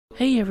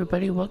Hey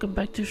everybody, welcome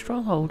back to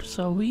Stronghold.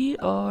 So we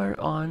are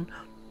on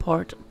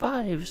part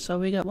 5. So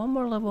we got one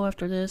more level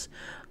after this.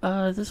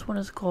 This one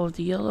is called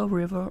the Yellow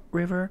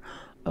River.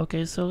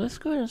 Okay, so let's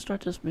go ahead and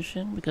start this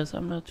mission because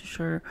I'm not too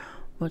sure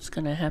what's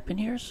gonna happen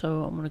here.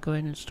 So I'm gonna go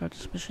ahead and start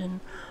this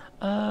mission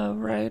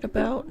right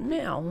about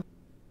now.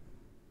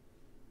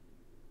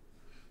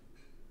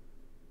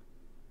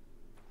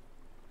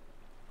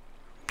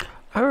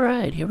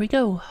 Alright, here we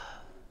go.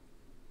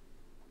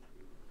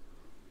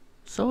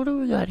 So what do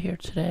we got here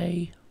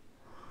today?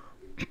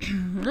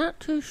 Not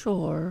too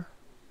sure.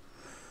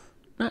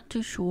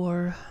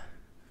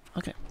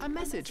 Okay. A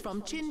message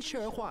from Jin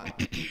Huang.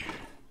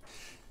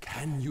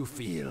 Can you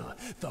feel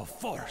the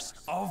force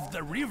of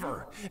the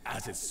river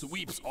as it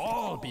sweeps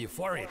all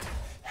before it,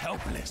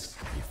 helpless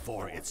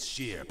before its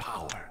sheer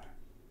power?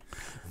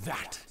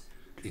 That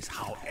is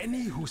how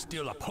any who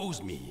still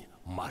oppose me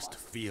must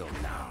feel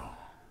now.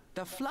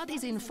 The flood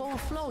is in full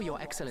flow,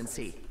 Your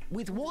Excellency,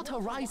 with water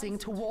rising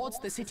towards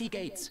the city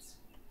gates.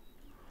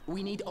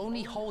 We need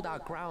only hold our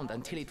ground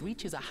until it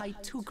reaches a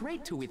height too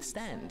great to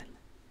withstand.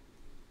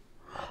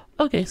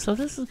 Okay, so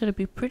this is going to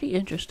be pretty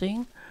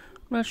interesting.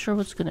 I'm not sure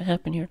what's going to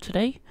happen here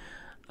today.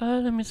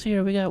 Let me see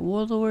here. We got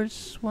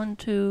Warlords, 1,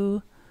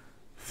 2,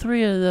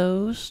 3 of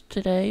those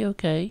today.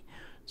 Okay.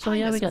 So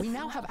Highness, yeah, we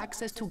now have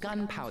access to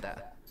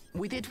gunpowder.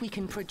 With it, we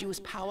can produce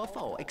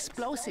powerful,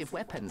 explosive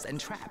weapons and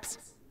traps.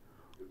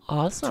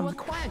 Awesome. To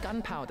acquire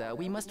gunpowder,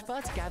 we must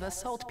first gather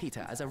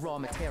saltpeter as a raw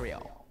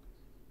material.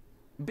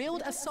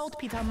 Build a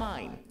saltpeter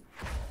mine,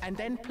 and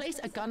then place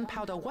a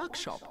gunpowder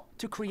workshop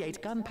to create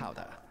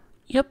gunpowder.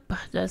 Yep,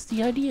 that's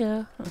the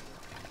idea.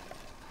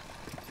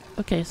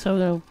 Okay, so we're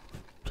gonna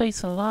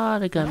place a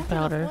lot of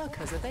gunpowder. Not enough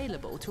workers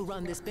available to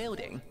run this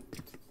building.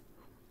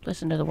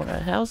 Place another one of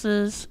our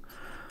houses.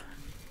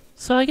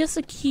 So I guess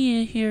the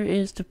key here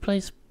is to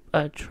place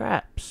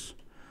traps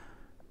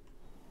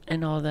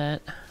and all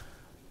that.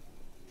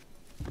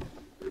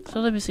 So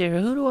let me see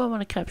here. Who do I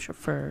want to capture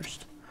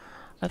first?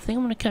 I think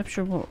I'm going to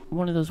capture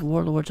one of those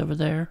warlords over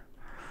there.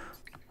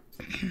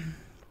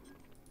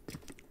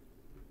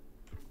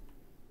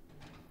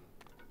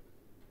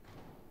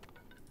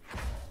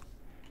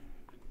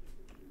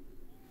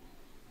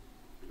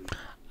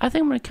 I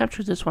think I'm going to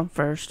capture this one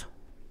first.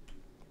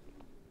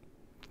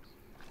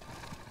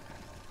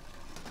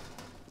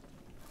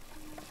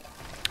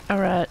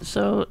 Alright,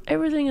 so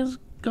everything is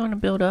going to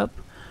build up.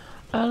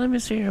 Let me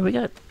see here. We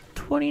got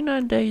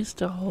 29 days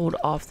to hold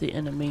off the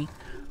enemy.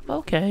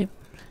 Okay.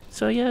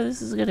 So yeah,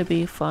 this is gonna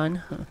be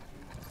fun.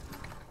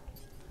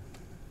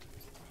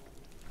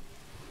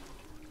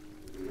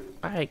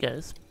 Alright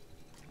guys.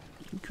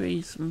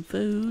 Increase some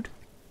food.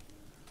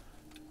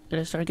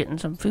 Gotta start getting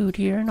some food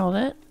here and all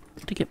that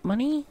to get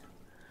money.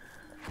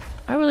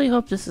 I really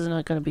hope this is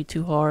not gonna be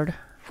too hard.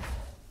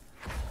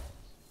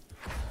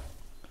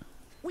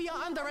 We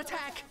are under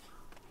attack!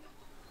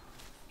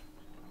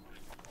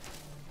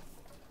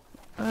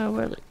 Where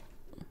are they?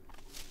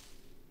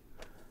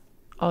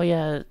 Oh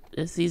yeah,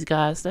 it's these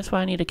guys. That's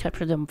why I need to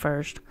capture them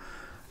first.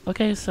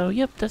 Okay, so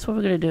yep, that's what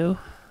we're gonna do.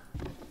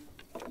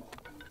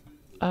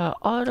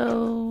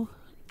 Auto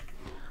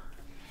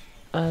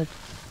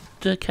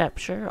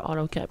capture.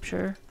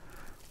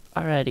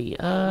 Alrighty,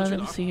 let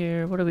me see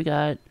here. What do we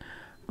got?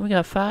 We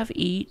got 5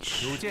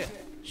 each.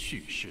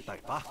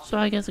 So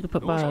I guess I can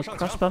put my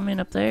crossbowmen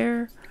up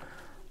there.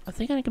 I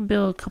think I can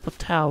build a couple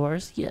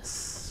towers.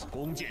 Yes.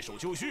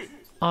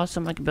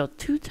 Awesome, I can build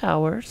 2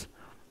 towers.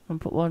 I'm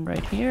gonna put one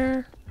right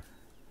here.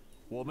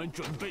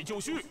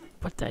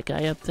 Put that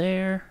guy up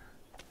there.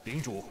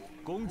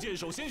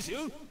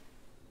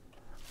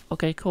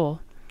 Okay,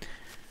 cool.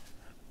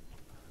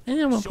 And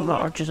then we'll put my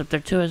archers up there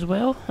too as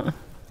well.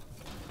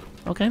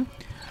 Okay.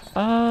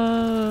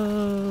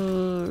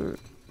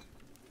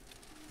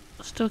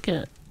 Still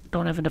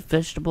don't have enough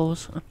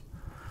vegetables.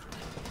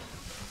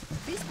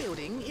 This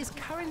building is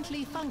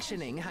currently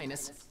functioning,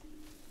 Highness.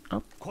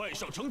 Oh.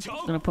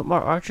 Gonna put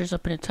more archers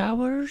up in the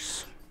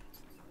towers.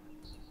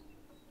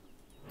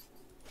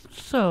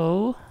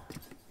 So,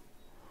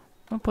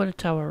 I'll put a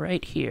tower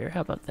right here.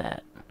 How about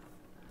that?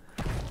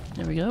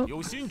 There we go.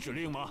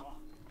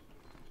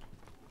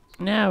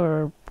 Now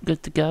we're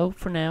good to go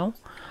for now.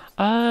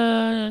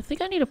 I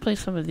think I need to place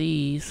some of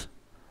these.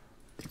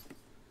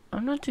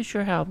 I'm not too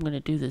sure how I'm going to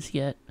do this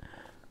yet.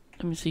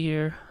 Let me see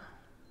here.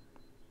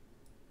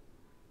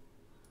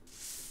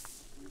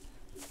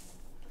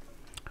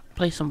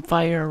 Place some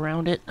fire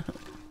around it.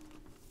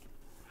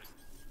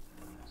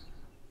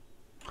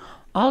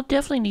 I'll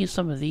definitely need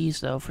some of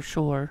these though, for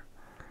sure.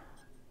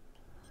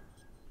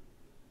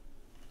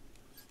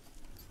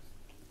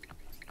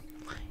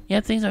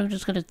 Yeah, things are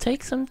just gonna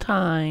take some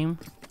time.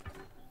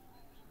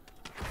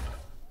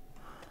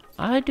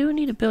 I do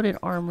need to build an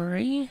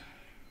armory.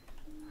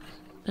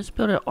 Let's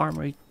build an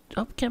armory.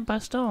 Oh, can't buy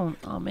stone.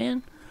 Oh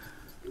man.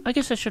 I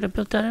guess I should have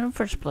built that in the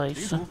first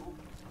place.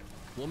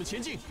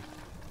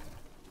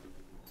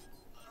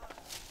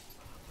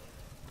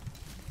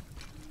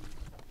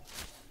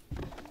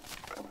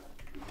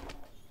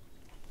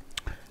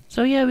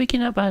 So yeah, we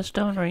cannot buy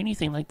stone or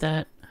anything like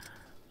that.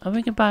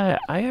 We can buy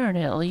iron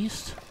at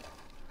least.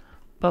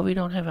 But we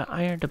don't have an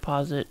iron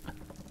deposit.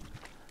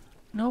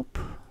 Nope.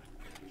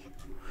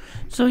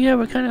 So yeah,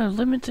 we're kind of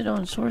limited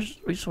on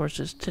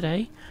resources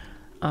today,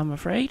 I'm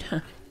afraid.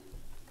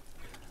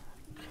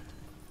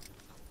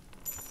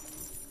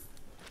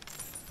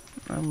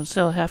 I'm gonna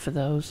sell half of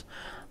those.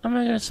 I'm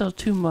not gonna sell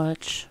too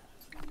much.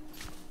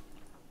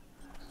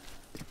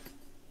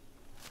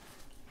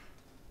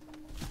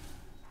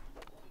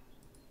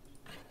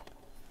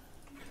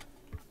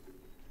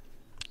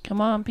 Come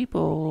on,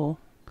 people.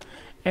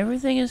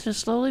 Everything is just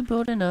slowly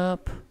building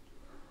up.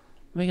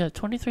 We got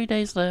 23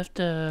 days left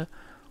to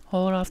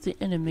hold off the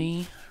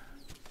enemy.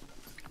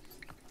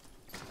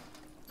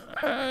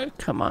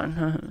 Come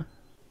on.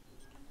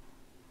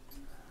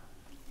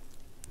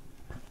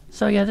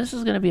 So yeah, this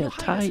is gonna be a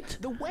tight.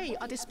 The Wei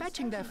are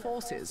dispatching their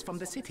forces from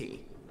the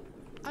city.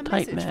 A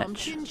Tight message from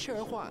match. Jin She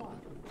Huang.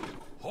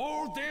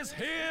 Hold this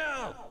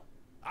hill!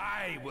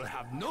 I will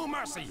have no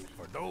mercy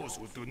for those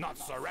who do not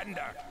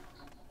surrender.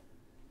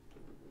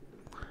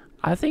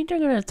 I think they're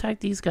gonna attack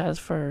these guys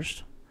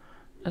first.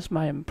 That's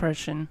my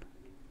impression.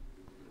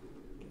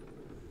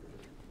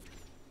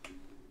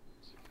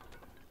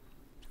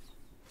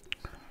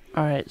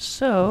 Alright,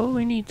 so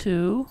we need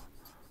to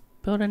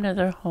build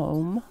another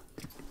home.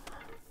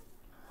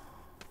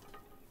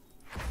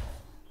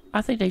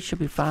 I think they should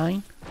be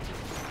fine.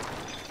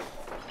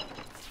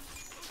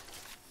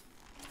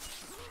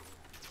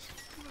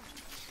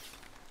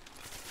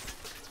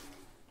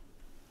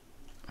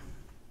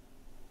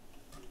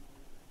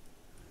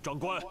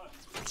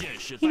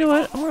 You know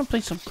what? I want to play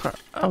some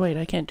oh wait,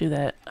 I can't do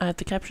that. I have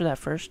to capture that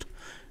first.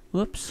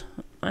 Whoops.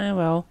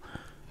 Well,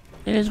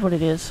 it is what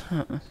it is.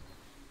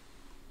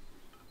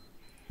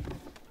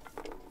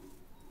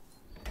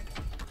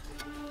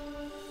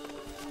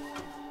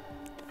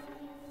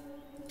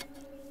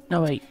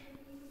 No wait.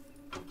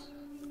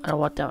 I don't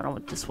want that one, I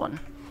want this one.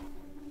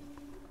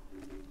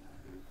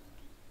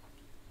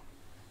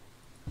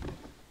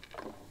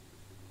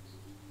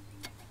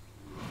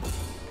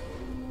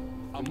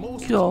 A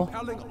most Cool.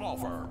 compelling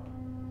offer.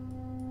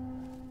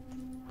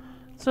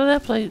 So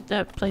that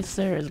place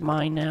there is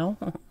mine now.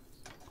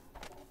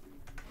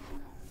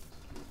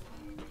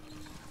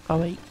 Oh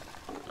wait.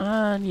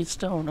 I need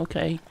stone,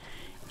 okay.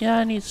 Yeah,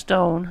 I need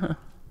stone.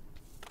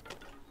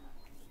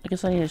 I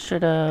guess I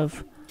should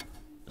have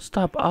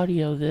stopped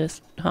audio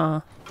this,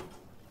 huh?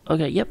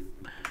 Okay, yep.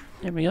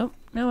 There we go.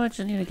 Now I just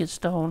need to get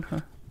stone.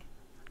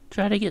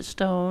 Try to get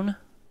stone.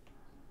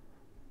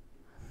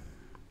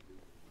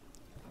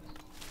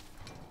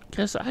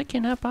 Because I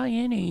cannot buy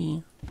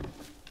any.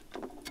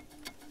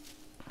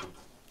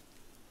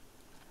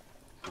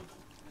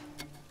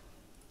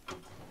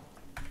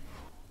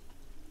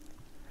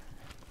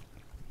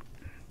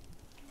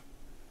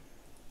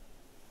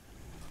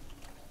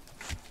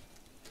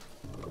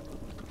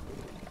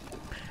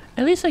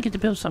 At least I get to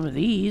build some of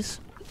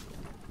these.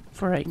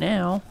 For right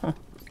now.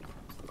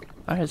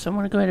 Alright, so I'm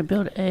going to go ahead and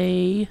build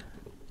a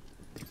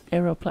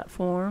aero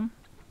platform.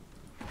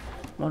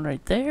 One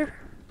right there.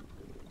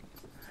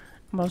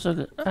 I'm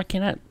also, I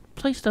cannot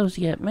place those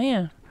yet,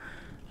 man.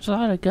 There's a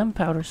lot of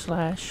gunpowder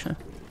slash.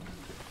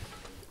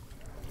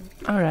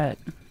 Alright.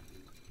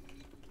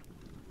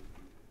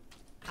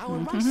 Our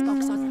rice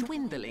stocks are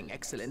dwindling,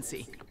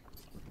 Excellency.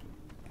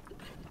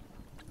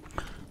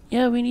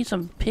 Yeah, we need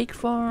some pig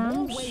More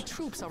farms. Wei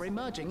troops are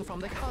emerging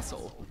from the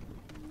castle.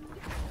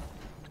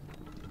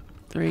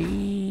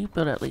 3,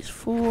 build at least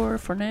 4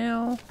 for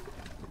now.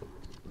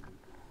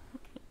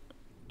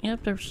 Yep,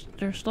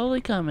 they're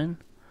slowly coming.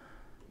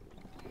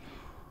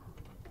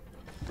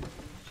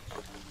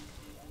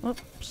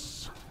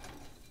 Whoops.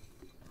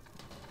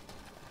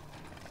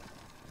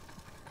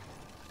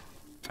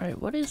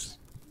 Alright, what is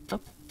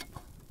up?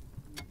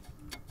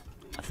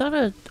 I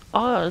thought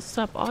I'd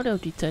stop auto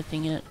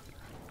detecting it.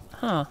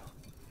 Huh.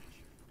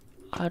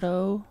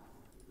 Auto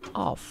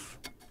off.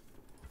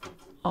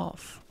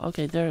 Off.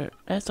 Okay,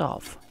 that's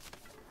off.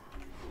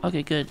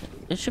 Okay, good.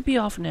 It should be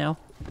off now.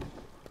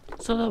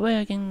 So that way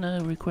I can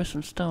request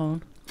some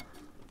stone.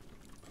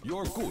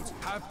 Your goods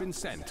have been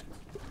sent.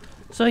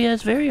 So yeah,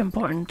 it's very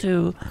important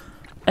to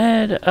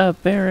add a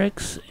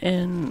barracks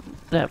in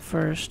that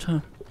first.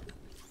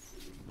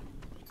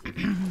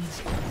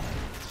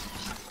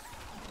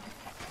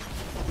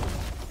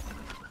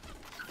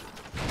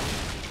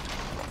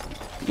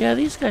 Yeah,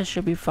 these guys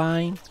should be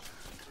fine.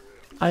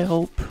 I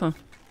hope.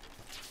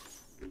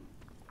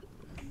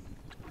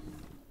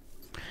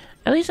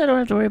 At least I don't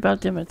have to worry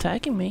about them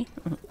attacking me.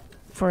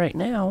 For right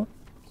now.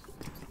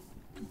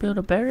 Build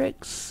a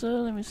barracks.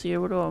 Let me see here.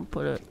 Where do I want to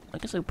put it? I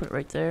guess I can put it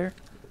right there.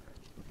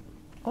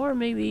 Or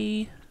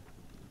maybe...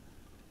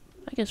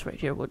 I guess right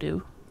here will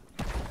do.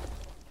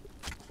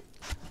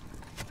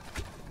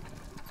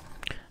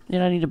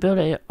 Then I need to build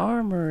a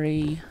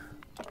armory.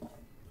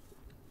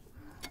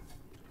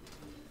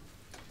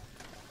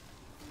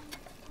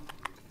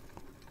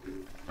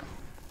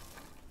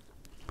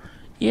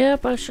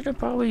 Yep, I should have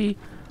probably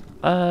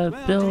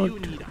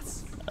built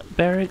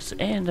barracks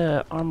and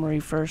armory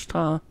first,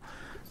 huh?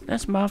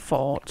 That's my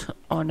fault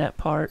on that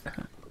part.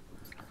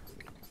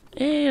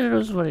 It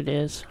is what it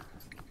is.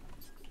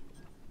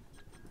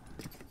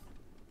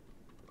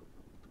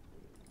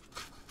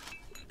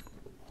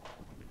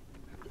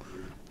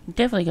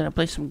 Definitely gonna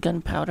place some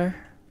gunpowder.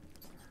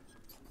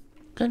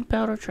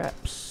 Gunpowder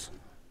traps.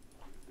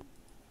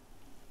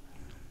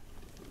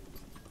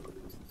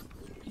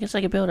 I guess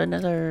I could build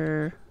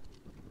another...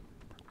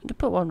 I could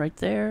put one right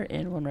there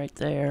and one right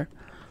there.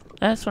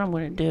 That's what I'm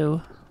gonna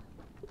do.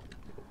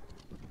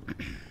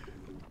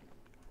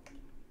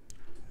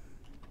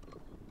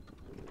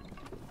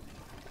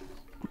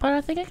 But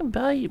I think I can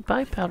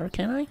buy powder,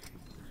 can I?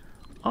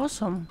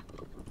 Awesome.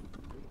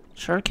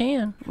 Sure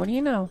can. What do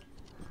you know?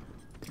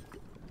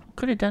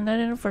 Could have done that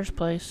in the first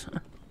place.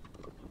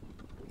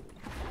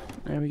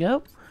 There we go.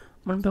 I'm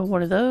gonna build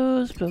one of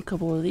those, build a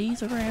couple of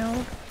these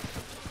around.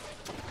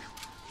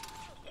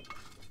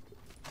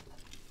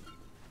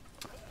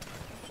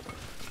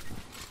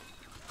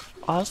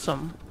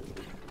 Awesome.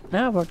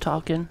 Now we're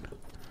talking.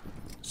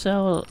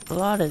 Sell a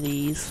lot of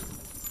these.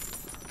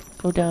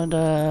 Go down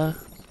to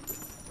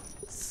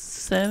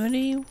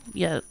 70?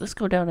 Yeah, let's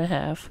go down to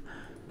half.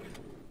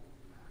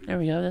 There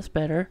we go, that's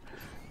better.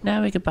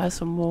 Now we can buy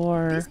some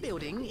more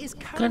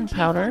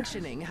gunpowder.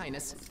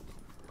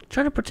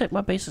 Trying to protect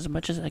my base as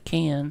much as I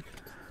can.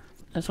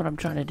 That's what I'm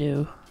trying to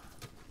do.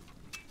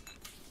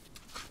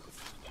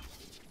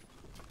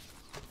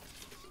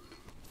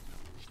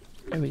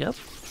 There we go.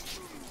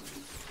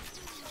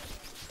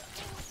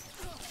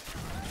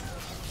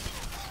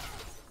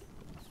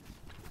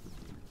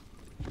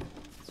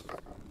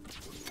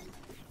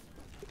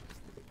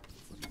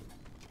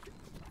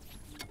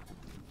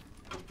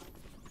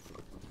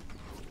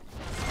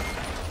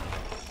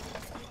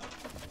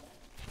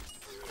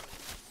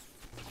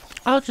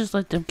 I'll just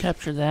let them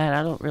capture that.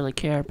 I don't really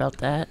care about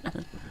that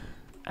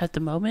at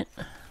the moment.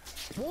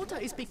 Water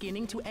is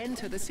beginning to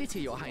enter the city,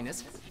 Your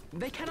Highness.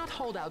 They cannot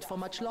hold out for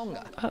much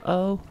longer.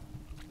 Uh-oh.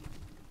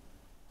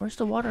 Where's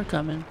the water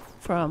coming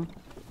from?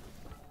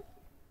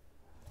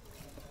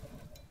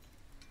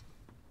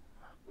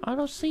 I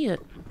don't see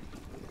it.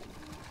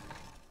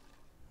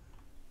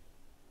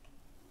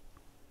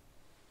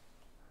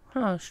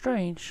 Huh,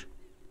 strange.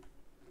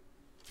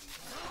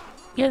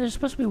 Yeah, there's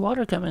supposed to be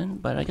water coming,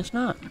 but I guess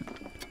not.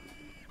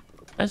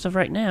 As of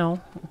right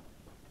now.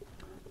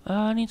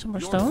 I need some more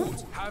stone.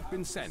 Have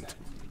been sent.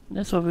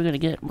 That's what we're gonna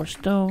get. More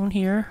stone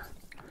here.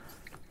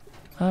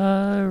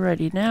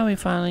 Alrighty, now we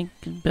finally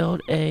can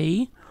build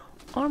a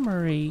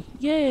armory.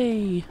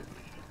 Yay!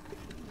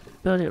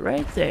 Build it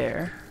right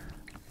there.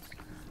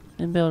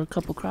 Then build a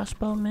couple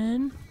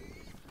crossbowmen.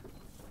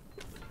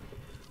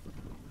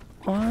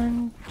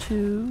 1,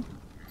 2.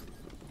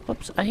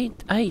 Whoops, I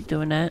hate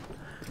doing that.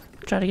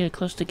 Try to get it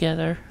close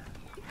together.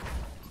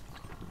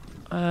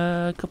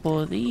 A couple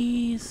of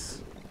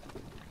these.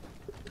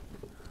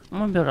 I'm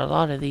gonna build a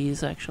lot of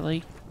these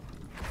actually.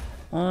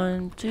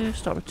 1, 2,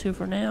 start with 2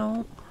 for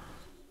now.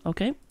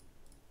 Okay.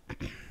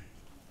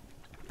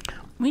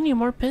 We need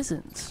more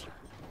peasants.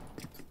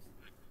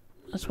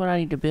 That's what I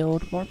need to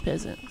build, more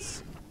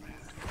peasants.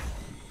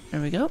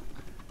 There we go.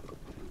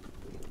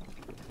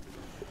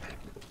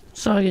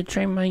 So I can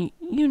train my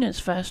units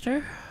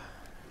faster.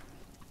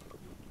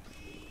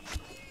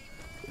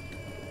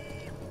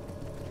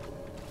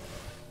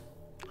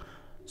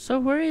 So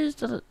where is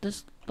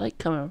this light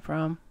coming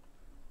from?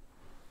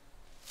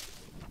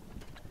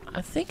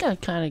 I think I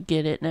kind of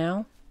get it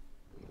now.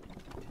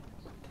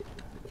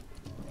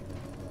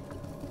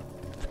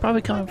 It's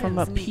probably coming from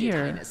up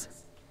here. That's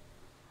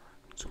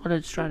what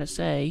it's trying to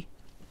say.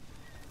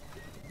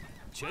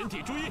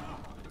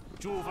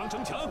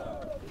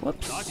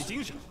 Whoops.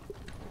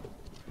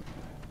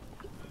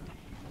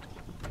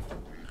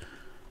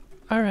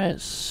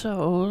 Alright,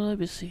 so let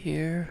me see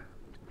here.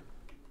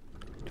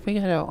 We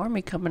got an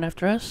army coming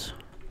after us.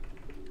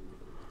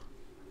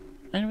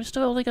 And we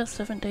still only got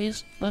 7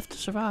 days left to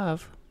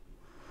survive.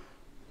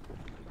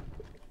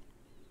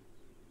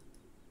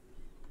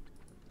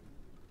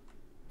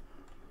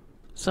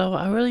 So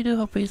I really do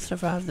hope we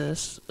survive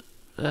this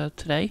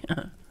today.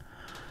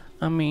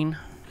 I mean...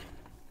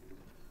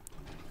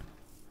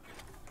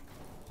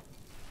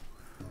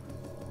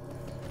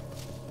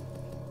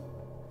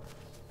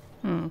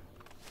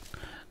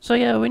 So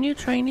yeah, when you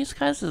train these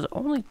guys, it's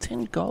only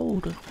 10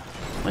 gold,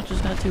 which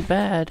is not too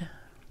bad.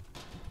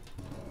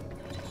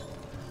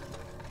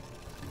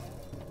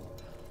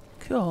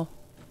 Cool.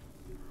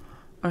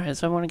 Alright,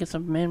 so I want to get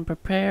some men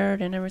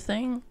prepared and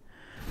everything.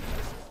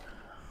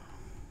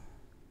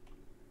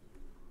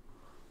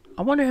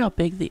 I wonder how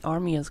big the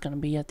army is going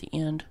to be at the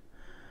end.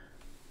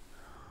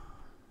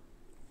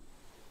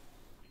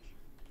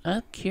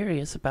 I'm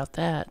curious about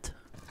that.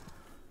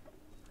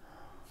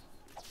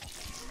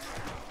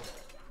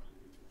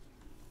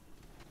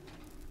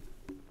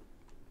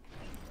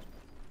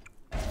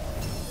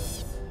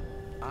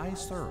 I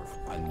serve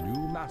a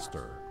new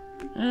master.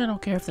 I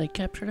don't care if they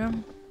captured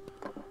him.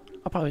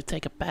 I'll probably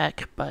take it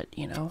back, but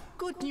you know.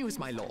 Good news,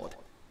 my lord.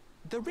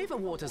 The river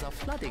waters are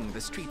flooding the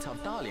streets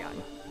of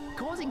Dalian,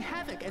 causing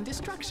havoc and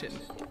destruction.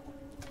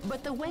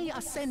 But the Wei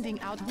are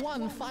sending out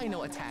one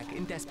final attack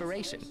in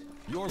desperation.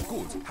 Your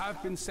goods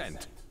have been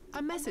sent.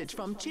 A message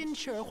from Jin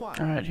Shuhuan.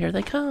 Alright, here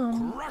they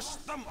come. Crush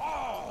them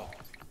all!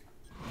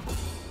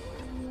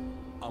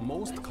 A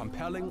most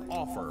compelling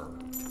offer.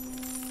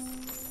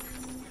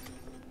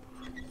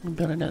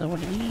 Build another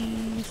one of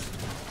these.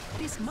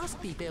 This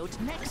must be built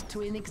next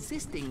to an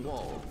existing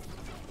wall.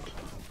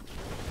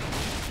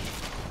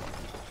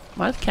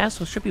 My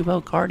castle should be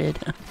well guarded.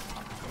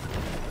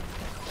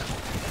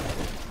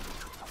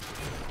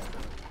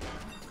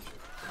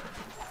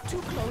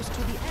 Too close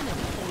to the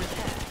enemy for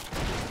repair.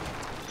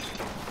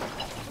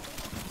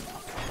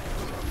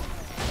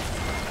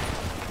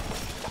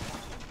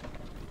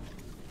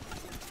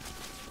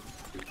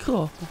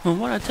 Cool.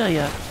 What'd I tell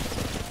ya?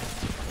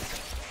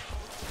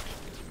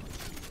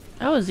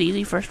 That was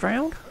easy first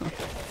round.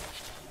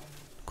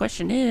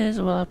 Question is,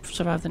 will I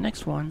survive the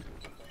next one?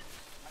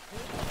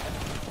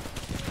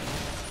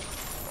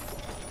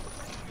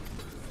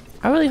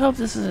 I really hope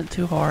this isn't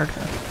too hard.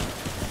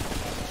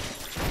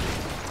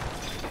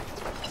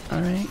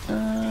 Alright,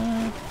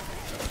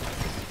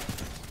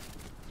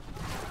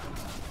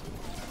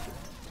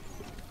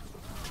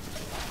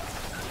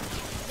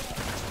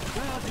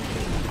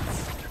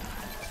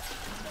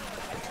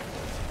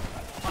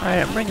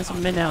 Alright, I'm bringing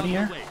some men out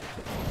here.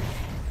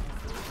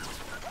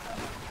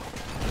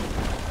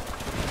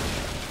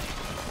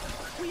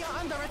 We are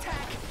under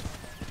attack.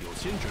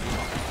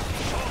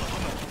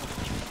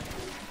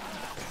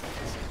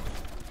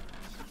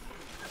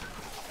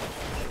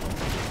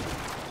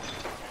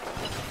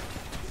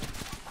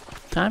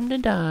 Time to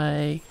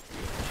die.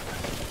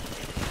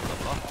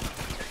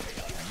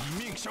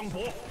 以命相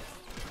搏。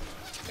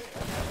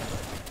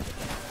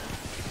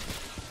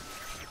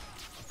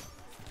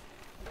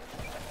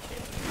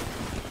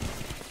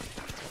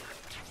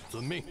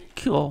 遵命。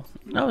 Cool.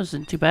 That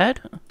wasn't too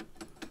bad.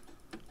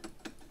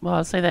 Well,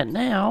 I'll say that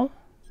now.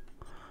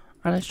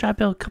 Alright, let's try to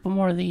build a couple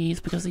more of these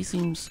because these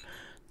seems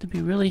to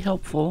be really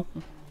helpful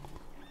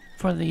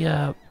for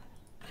the,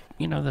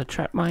 you know, the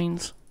trap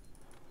mines.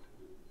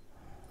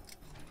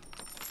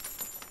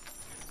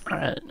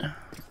 Alright.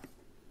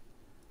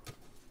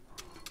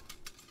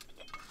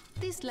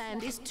 This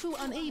land is too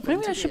uneven.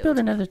 Maybe I should build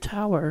another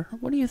tower.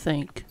 What do you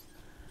think?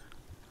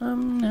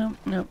 No.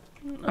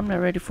 I'm not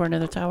ready for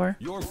another tower.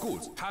 Your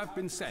goods have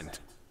been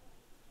sent.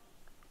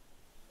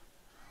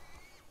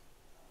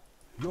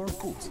 Your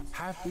goods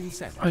have been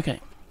sent. Okay.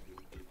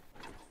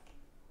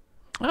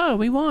 Oh,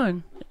 we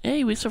won.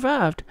 Hey, we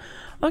survived.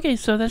 Okay,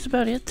 so that's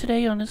about it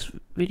today on this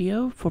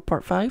video for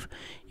part 5.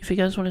 If you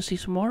guys want to see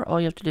some more, all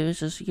you have to do is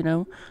just, you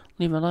know,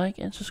 leave a like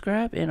and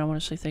subscribe. And I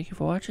want to say thank you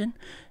for watching.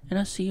 And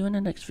I'll see you in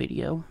the next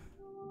video.